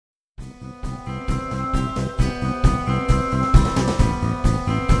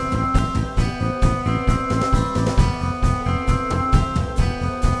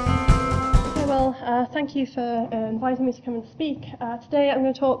Thank you for inviting me to come and speak. Today I'm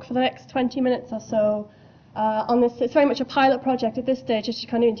going to talk for the next 20 minutes or so on this. It's very much a pilot project at this stage, just to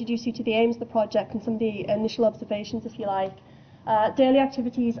kind of introduce you to the aims of the project and some of the initial observations, if you like. Daily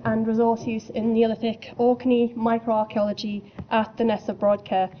activities and resource use in Neolithic Orkney, microarchaeology at the Ness of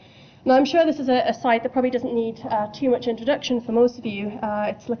Brodgar. Now, I'm sure this is a site that probably doesn't need too much introduction for most of you.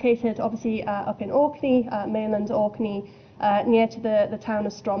 It's located, obviously, up in Orkney, mainland Orkney, near to the town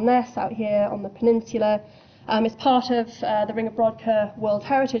of Ness out here on the peninsula. It's part of the Ring of Brodgar World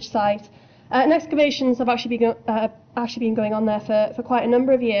Heritage Site. And excavations have actually been going on there for quite a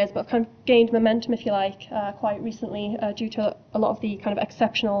number of years, but have kind of gained momentum, if you like, quite recently due to a lot of the kind of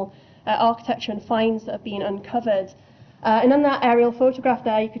exceptional architecture and finds that have been uncovered. And in that aerial photograph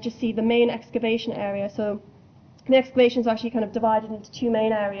there, you could just see the main excavation area. So the excavation is actually kind of divided into two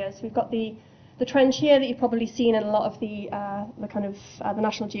main areas. We've got the trench here that you've probably seen in a lot of the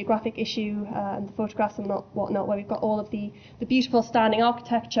National Geographic issue and the photographs and whatnot, where we've got all of the beautiful standing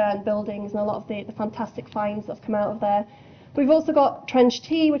architecture and buildings and a lot of the fantastic finds that have come out of there. We've also got Trench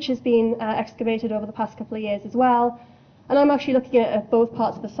T, which has been excavated over the past couple of years as well. And I'm actually looking at both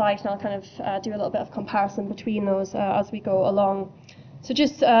parts of the site, and I'll kind of do a little bit of comparison between those as we go along. So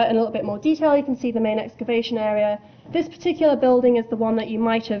just in a little bit more detail, you can see the main excavation area. This particular building is the one that you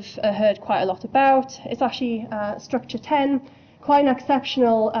might have heard quite a lot about. It's actually Structure 10, quite an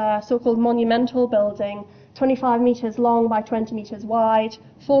exceptional so-called monumental building, 25 metres long by 20 metres wide,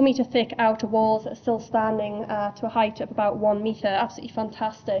 4 metre thick outer walls that are still standing to a height of about 1 metre. Absolutely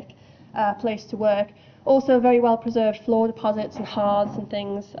fantastic place to work. Also very well preserved floor deposits and hearths and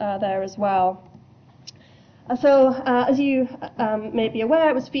things there as well. As you may be aware,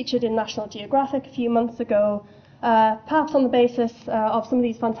 it was featured in National Geographic a few months ago, perhaps on the basis of some of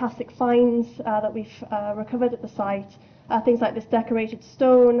these fantastic finds that we've recovered at the site. Things like this decorated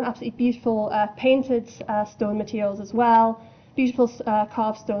stone, absolutely beautiful painted stone materials as well, beautiful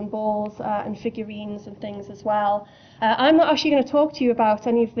carved stone balls and figurines and things as well. I'm not actually going to talk to you about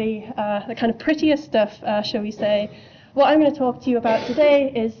any of the kind of prettier stuff, shall we say. What I'm going to talk to you about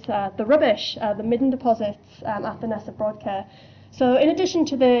today is the rubbish, the midden deposits at the Ness of Brodgar. So in addition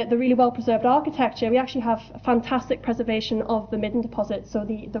to the really well-preserved architecture, we actually have fantastic preservation of the midden deposits, so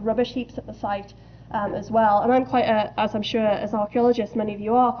the rubbish heaps at the site as well. And I'm quite, as I'm sure as archaeologists, many of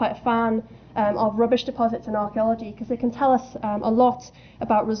you are, quite a fan of rubbish deposits in archaeology, because they can tell us a lot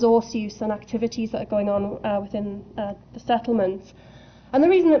about resource use and activities that are going on within the settlements. And the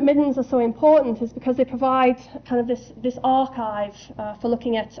reason that middens are so important is because they provide kind of this archive for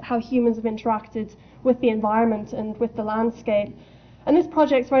looking at how humans have interacted with the environment and with the landscape. And this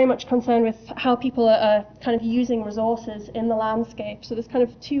project is very much concerned with how people are kind of using resources in the landscape. So this kind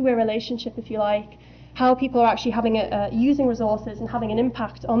of two-way relationship, if you like, how people are actually using resources and having an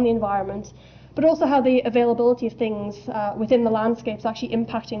impact on the environment, but also how the availability of things within the landscape is actually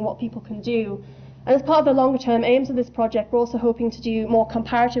impacting what people can do. And as part of the longer-term aims of this project, we're also hoping to do more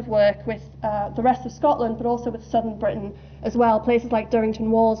comparative work with the rest of Scotland, but also with southern Britain as well, places like Durrington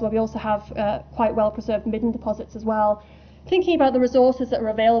Walls, where we also have quite well-preserved midden deposits as well. Thinking about the resources that are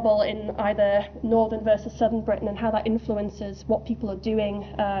available in either northern versus southern Britain and how that influences what people are doing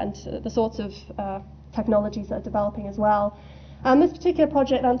and the sorts of technologies that are developing as well. This particular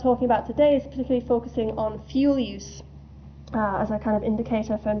project I'm talking about today is particularly focusing on fuel use as a kind of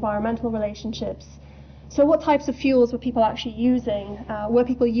indicator for environmental relationships. So what types of fuels were people actually using? Were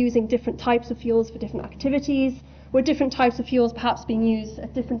people using different types of fuels for different activities? Were different types of fuels perhaps being used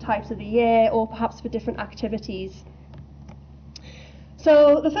at different times of the year or perhaps for different activities?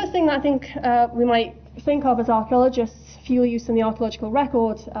 So the first thing that I think we might think of as archaeologists, fuel use in the archaeological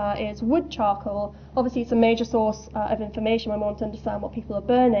record, is wood charcoal. Obviously it's a major source of information when we want to understand what people are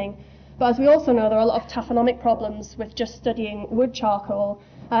burning. But as we also know, there are a lot of taphonomic problems with just studying wood charcoal.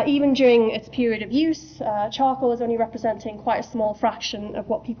 Even during its period of use, charcoal is only representing quite a small fraction of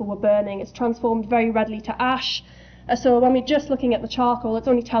what people were burning. It's transformed very readily to ash. So when we're just looking at the charcoal, it's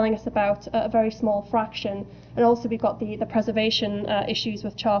only telling us about a very small fraction. And also we've got the preservation issues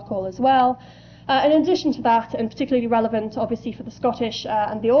with charcoal as well. And in addition to that, and particularly relevant obviously for the Scottish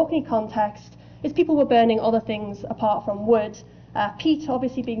and the Orkney context, is people were burning other things apart from wood. Peat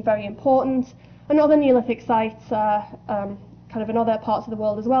obviously being very important. And other Neolithic sites, kind of in other parts of the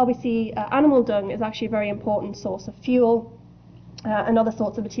world as well, we see animal dung is actually a very important source of fuel. And other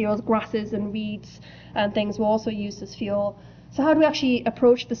sorts of materials, grasses and reeds and things were also used as fuel. So how do we actually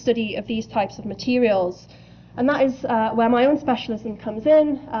approach the study of these types of materials? And that is where my own specialism comes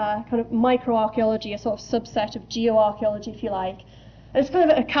in, kind of microarchaeology, a sort of subset of geoarchaeology, if you like. And it's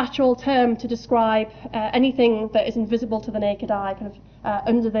kind of a catch-all term to describe anything that is invisible to the naked eye, kind of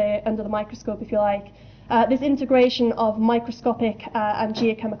under the microscope, if you like. This integration of microscopic and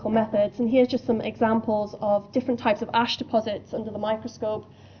geochemical methods. And here's just some examples of different types of ash deposits under the microscope.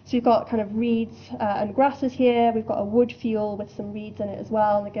 So you've got kind of reeds and grasses here. We've got a wood fuel with some reeds in it as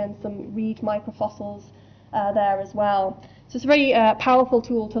well, and again some reed microfossils there as well. So it's a very powerful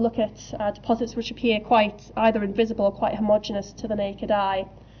tool to look at deposits which appear quite either invisible or quite homogeneous to the naked eye.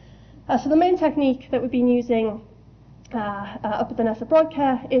 So the main technique that we've been using up at the Ness of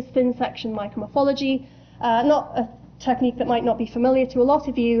Brodgar is thin section micromorphology. Not a technique that might not be familiar to a lot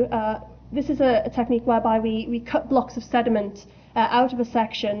of you. This is a technique whereby we cut blocks of sediment out of a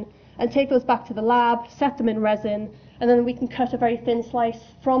section and take those back to the lab, set them in resin, and then we can cut a very thin slice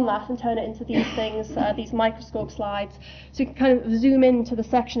from that and turn it into these things, these microscope slides. So you can kind of zoom into the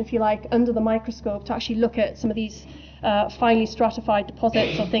section, if you like, under the microscope to actually look at some of these finely stratified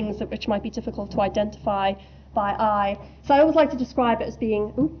deposits or things which might be difficult to identify by eye. So I always like to describe it as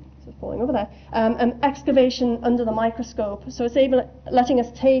being, it's falling over there, an excavation under the microscope. So it's letting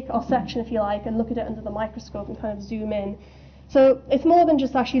us take our section, if you like, and look at it under the microscope and kind of zoom in. So it's more than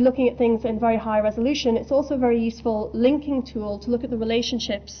just actually looking at things in very high resolution. It's also a very useful linking tool to look at the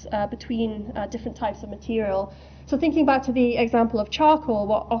relationships between different types of material. So thinking back to the example of charcoal,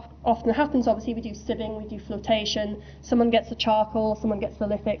 what often happens, obviously, we do sieving, we do flotation. Someone gets the charcoal, someone gets the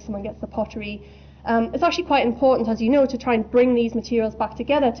lithic, someone gets the pottery. It's actually quite important, as you know, to try and bring these materials back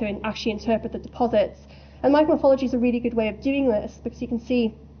together to actually interpret the deposits. And micromorphology is a really good way of doing this, because you can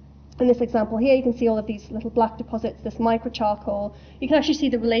see in this example here, you can see all of these little black deposits, this microcharcoal. You can actually see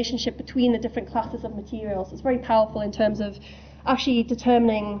the relationship between the different classes of materials. It's very powerful in terms of actually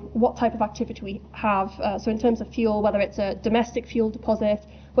determining what type of activity we have. So in terms of fuel, whether it's a domestic fuel deposit,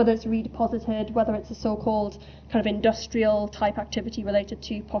 whether it's redeposited, whether it's a so-called kind of industrial type activity related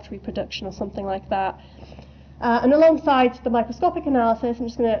to pottery production or something like that. And alongside the microscopic analysis, I'm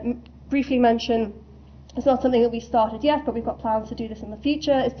just going to briefly mention, it's not something that we've started yet, but we've got plans to do this in the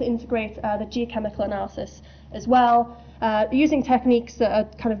future, is to integrate the geochemical analysis as well, using techniques that are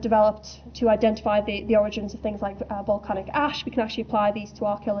kind of developed to identify the origins of things like volcanic ash. We can actually apply these to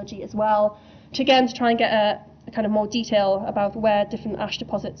archaeology as well, to try and get a kind of more detail about where different ash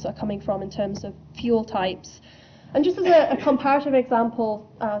deposits are coming from in terms of fuel types. And just as a comparative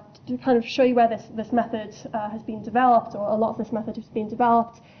example, to kind of show you where this method has been developed, or a lot of this method has been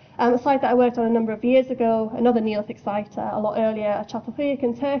developed, a site that I worked on a number of years ago, another Neolithic site a lot earlier, at Çatalhöyük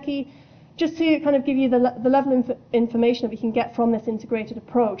in Turkey, just to kind of give you the level of information that we can get from this integrated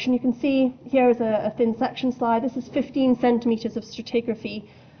approach. And you can see here is a thin section slide. This is 15 centimetres of stratigraphy,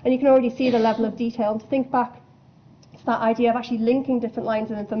 and you can already see the level of detail. And to think back to that idea of actually linking different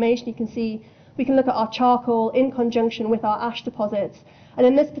lines of information, you can see we can look at our charcoal in conjunction with our ash deposits, and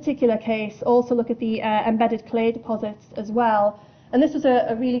in this particular case also look at the embedded clay deposits as well. And this is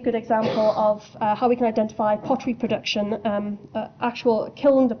a really good example of how we can identify pottery production, actual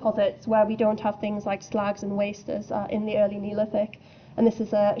kiln deposits where we don't have things like slags and wasters in the early Neolithic. And this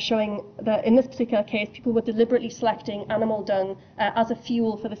is showing that in this particular case, people were deliberately selecting animal dung as a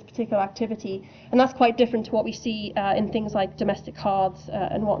fuel for this particular activity. And that's quite different to what we see in things like domestic hearths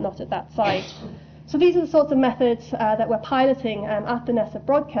and whatnot at that site. So these are the sorts of methods that we're piloting at the Ness of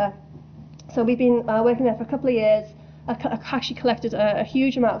Brodgar. So we've been working there for a couple of years. I actually collected a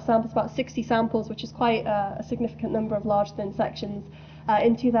huge amount of samples, about 60 samples, which is quite a significant number of large thin sections,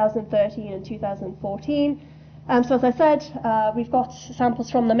 in 2013 and 2014. So as I said, we've got samples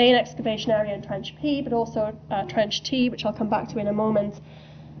from the main excavation area in Trench P, but also Trench T, which I'll come back to in a moment.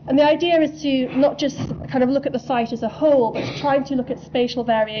 And the idea is to not just kind of look at the site as a whole, but to try to look at spatial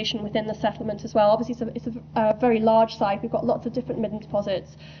variation within the settlement as well. Obviously, it's a very large site. We've got lots of different midden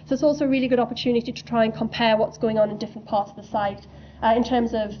deposits. So it's also a really good opportunity to try and compare what's going on in different parts of the site in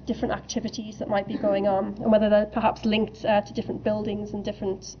terms of different activities that might be going on, and whether they're perhaps linked to different buildings and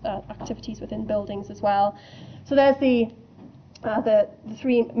different activities within buildings as well. So there's the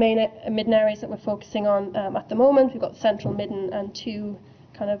three main midden areas that we're focusing on at the moment. We've got the central midden and two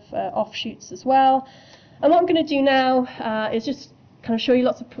kind of offshoots as well. And what I'm going to do now is just kind of show you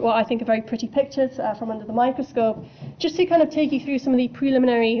lots of what I think are very pretty pictures from under the microscope, just to kind of take you through some of the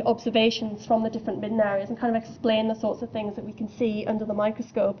preliminary observations from the different midden areas and kind of explain the sorts of things that we can see under the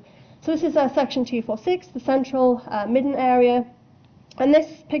microscope. So this is section 246, the central midden area. And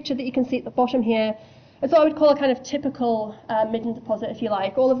this picture that you can see at the bottom here is what I would call a kind of typical midden deposit, if you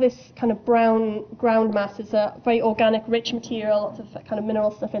like. All of this kind of brown ground mass is a very organic, rich material, lots of kind of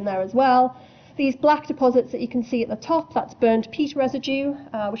mineral stuff in there as well. these black deposits that you can see at the top, that's burnt peat residue,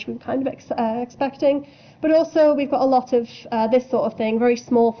 which we were kind of expecting. But also we've got a lot of this sort of thing, very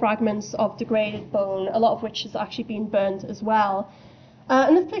small fragments of degraded bone, a lot of which has actually been burnt as well.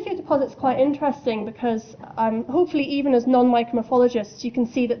 And this particular deposit is quite interesting because hopefully even as non-micromorphologists you can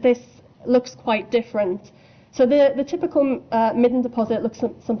see that this looks quite different. So the typical midden deposit looks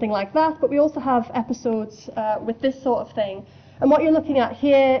something like that, but we also have episodes with this sort of thing. And what you're looking at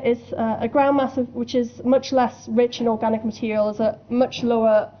here is a ground mass which is much less rich in organic material, is a much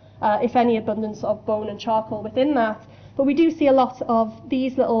lower, if any, abundance of bone and charcoal within that. But we do see a lot of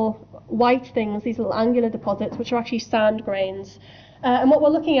these little white things, these little angular deposits, which are actually sand grains. And what we're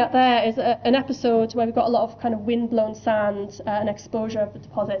looking at there is an episode where we've got a lot of kind of wind-blown sand and exposure of the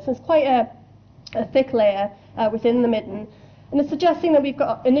deposits. And it's quite a thick layer within the midden. And it's suggesting that we've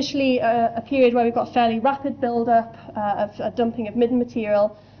got initially a period where we've got fairly rapid build-up of a dumping of midden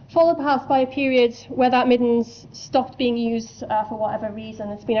material, followed perhaps by a period where that midden's stopped being used for whatever reason.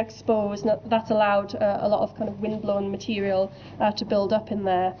 It's been exposed, and that's allowed a lot of kind of wind-blown material to build up in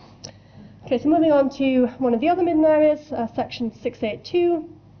there. Okay, so moving on to one of the other midden areas, section 682.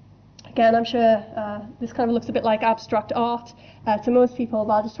 Again, I'm sure this kind of looks a bit like abstract art to most people,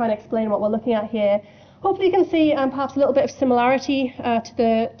 but I'll just try and explain what we're looking at here. Hopefully you can see perhaps a little bit of similarity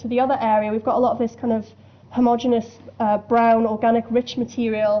to the other area. We've got a lot of this kind of homogeneous brown, organic, rich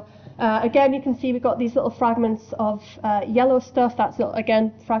material. Again, you can see we've got these little fragments of yellow stuff. That's,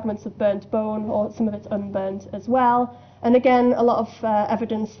 again, fragments of burnt bone, or some of it's unburnt as well. And again, a lot of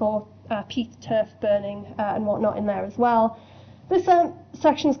evidence for peat, turf burning and whatnot in there as well. This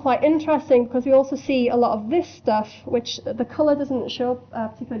section is quite interesting because we also see a lot of this stuff, which the colour doesn't show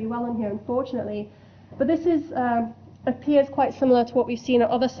particularly well in here, unfortunately. But this appears quite similar to what we've seen at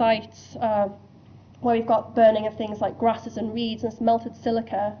other sites where we've got burning of things like grasses and reeds and melted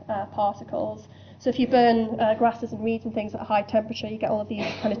silica particles. So if you burn grasses and reeds and things at a high temperature, you get all of these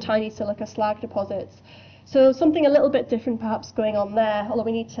kind of tiny silica slag deposits. So something a little bit different perhaps going on there, although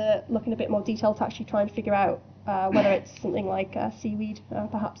we need to look in a bit more detail to actually try and figure out whether it's something like seaweed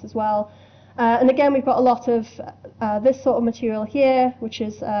perhaps as well. And again, we've got a lot of this sort of material here, which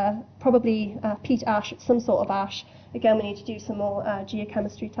is probably peat ash, some sort of ash. Again, we need to do some more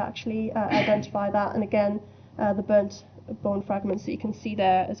geochemistry to actually identify that. And again, the burnt bone fragments that you can see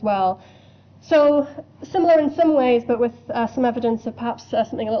there as well. So similar in some ways, but with some evidence of perhaps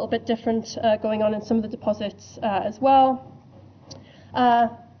something a little bit different going on in some of the deposits as well.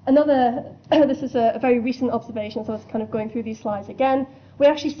 This is a very recent observation, so I was kind of going through these slides again. We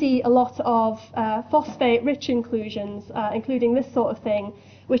actually see a lot of phosphate-rich inclusions, including this sort of thing,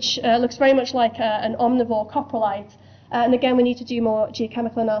 which looks very much like an omnivore coprolite. And again, we need to do more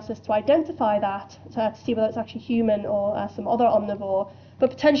geochemical analysis to identify that, to see whether it's actually human or some other omnivore, but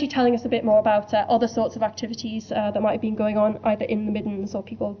potentially telling us a bit more about other sorts of activities that might have been going on either in the middens or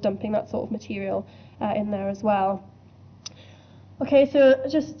people dumping that sort of material in there as well. Okay, so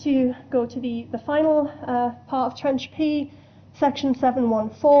just to go to the final part of Trench P, section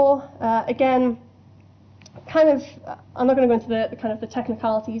 714. Again, kind of, I'm not going to go into the kind of the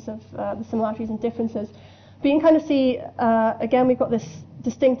technicalities of the similarities and differences, but you can kind of see, again, we've got this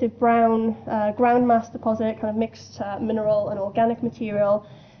distinctive brown ground mass deposit, kind of mixed mineral and organic material.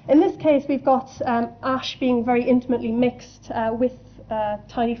 In this case, we've got ash being very intimately mixed with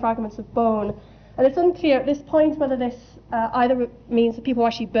tiny fragments of bone. And it's unclear at this point whether this either means that people are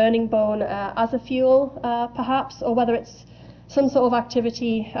actually burning bone as a fuel, perhaps, or whether it's some sort of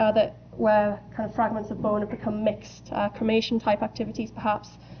activity where kind of fragments of bone have become mixed, cremation type activities, perhaps.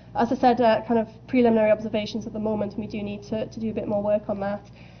 As I said, kind of preliminary observations at the moment, and we do need to do a bit more work on that.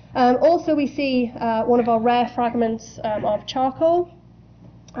 Also, we see one of our rare fragments of charcoal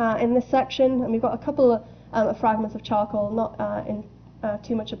in this section, and we've got a couple of fragments of charcoal, not in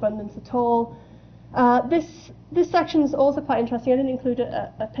too much abundance at all. This section is also quite interesting. I didn't include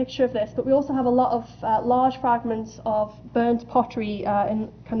a picture of this, but we also have a lot of large fragments of burnt pottery in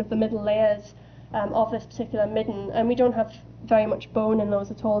kind of the middle layers of this particular midden, and we don't have very much bone in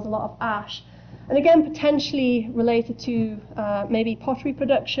those at all. There's a lot of ash. And again, potentially related to maybe pottery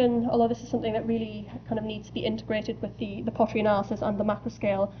production, although this is something that really kind of needs to be integrated with the pottery analysis and the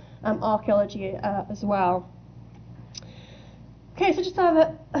macroscale archaeology as well. Okay, so just to have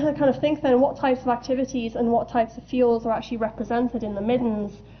a kind of think then, what types of activities and what types of fuels are actually represented in the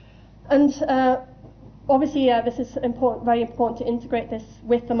middens. And obviously, this is very important to integrate this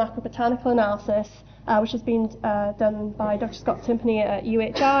with the macrobotanical analysis, which has been done by Dr. Scott Timpany at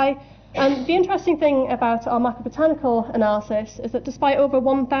UHI. And the interesting thing about our macrobotanical analysis is that despite over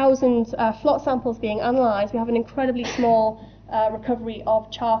 1,000 flot samples being analysed, we have an incredibly small recovery of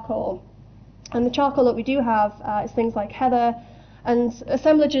charcoal. And the charcoal that we do have is things like heather and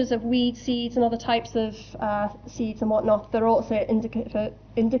assemblages of weed seeds and other types of seeds and whatnot that are also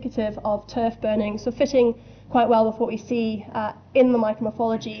indicative of turf burning, so fitting quite well with what we see in the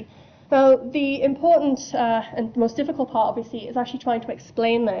micromorphology. Now, the important and most difficult part, obviously, is actually trying to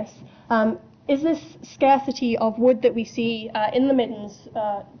explain this. Is this scarcity of wood that we see in the middens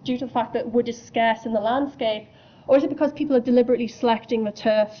due to the fact that wood is scarce in the landscape, or is it because people are deliberately selecting the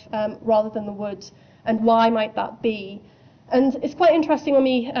turf rather than the wood, and why might that be? And it's quite interesting when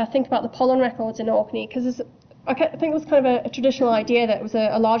we think about the pollen records in Orkney, because I think it was kind of a traditional idea that it was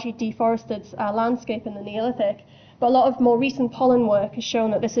a largely deforested landscape in the Neolithic, but a lot of more recent pollen work has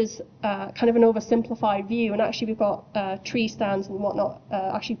shown that this is kind of an oversimplified view, and actually we've got tree stands and whatnot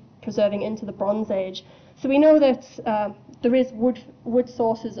actually preserving into the Bronze Age. So we know that there is wood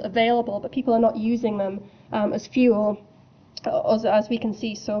sources available, but people are not using them as fuel, as we can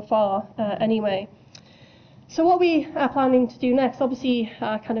see so far anyway. So what we are planning to do next, obviously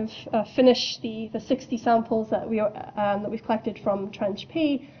finish the 60 samples that we've collected from Trench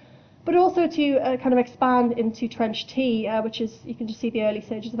P, but also to kind of expand into Trench T, which is, you can just see the early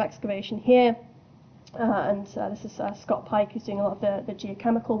stages of excavation here. This is Scott Pike, who's doing a lot of the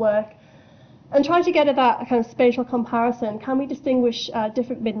geochemical work. And try to get at that kind of spatial comparison. Can we distinguish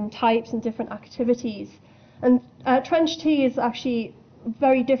different midden types and different activities? And Trench T is actually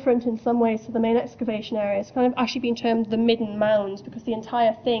very different in some ways to the main excavation area. It's kind of actually been termed the midden mound because the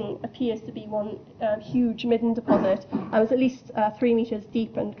entire thing appears to be one huge midden deposit. It's at least 3 meters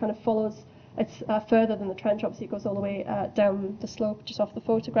deep and kind of follows, it's further than the trench. Obviously it goes all the way down the slope just off the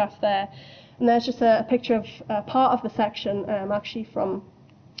photograph there. And there's just a picture of part of the section actually from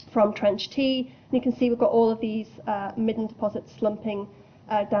Trench T. And you can see we've got all of these midden deposits slumping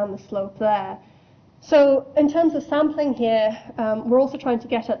down the slope there. So in terms of sampling here, we're also trying to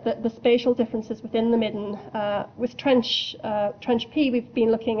get at the spatial differences within the midden. With Trench P, we've been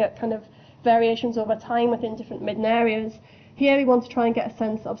looking at kind of variations over time within different midden areas. Here we want to try and get a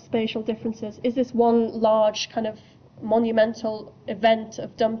sense of spatial differences. Is this one large kind of monumental event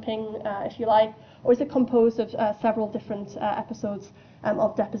of dumping, if you like, or is it composed of several different episodes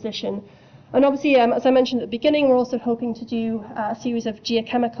of deposition? And obviously, as I mentioned at the beginning, we're also hoping to do a series of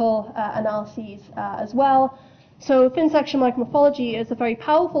geochemical analyses as well. So thin section micromorphology is a very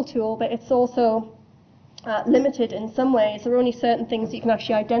powerful tool, but it's also limited in some ways. There are only certain things that you can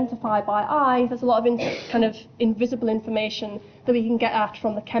actually identify by eye. There's a lot of kind of invisible information that we can get at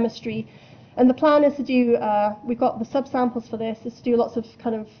from the chemistry. And the plan is to do, we've got the subsamples for this, is to do lots of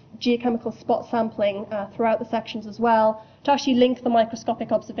kind of geochemical spot sampling throughout the sections as well, to actually link the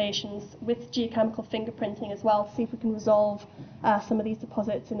microscopic observations with geochemical fingerprinting as well, to see if we can resolve some of these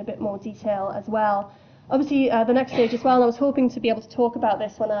deposits in a bit more detail as well. Obviously, the next stage as well, and I was hoping to be able to talk about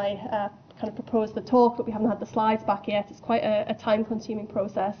this when I kind of proposed the talk, but we haven't had the slides back yet. It's quite a time-consuming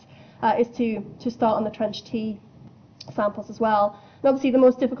process, is to start on the Trench T samples as well. And obviously the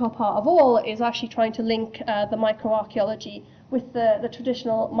most difficult part of all is actually trying to link the microarchaeology with the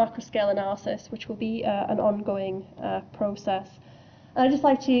traditional macroscale analysis, which will be an ongoing process. And I'd just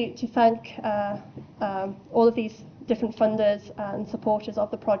like to thank all of these different funders and supporters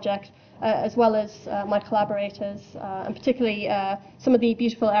of the project, as well as my collaborators, and particularly some of the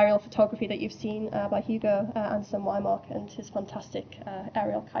beautiful aerial photography that you've seen by Hugo Anderson Wymock and his fantastic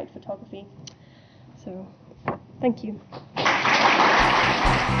aerial kite photography. So, thank you.